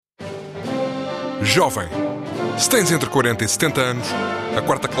Jovem. Se tens entre 40 e 70 anos, a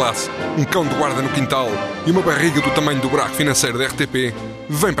quarta classe, um cão de guarda no quintal e uma barriga do tamanho do buraco financeiro da RTP,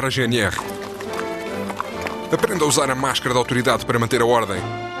 vem para a GNR. Aprenda a usar a máscara da autoridade para manter a ordem.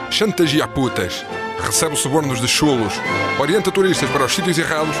 Chantageia putas. Recebe o suborno dos chulos. Orienta turistas para os sítios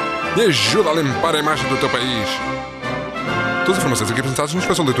errados e ajuda a limpar a imagem do teu país. Todas as informações aqui apresentadas no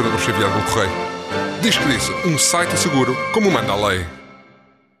espaço de leitura do Xavier do Correio. Diz que disse, um site seguro como manda a lei.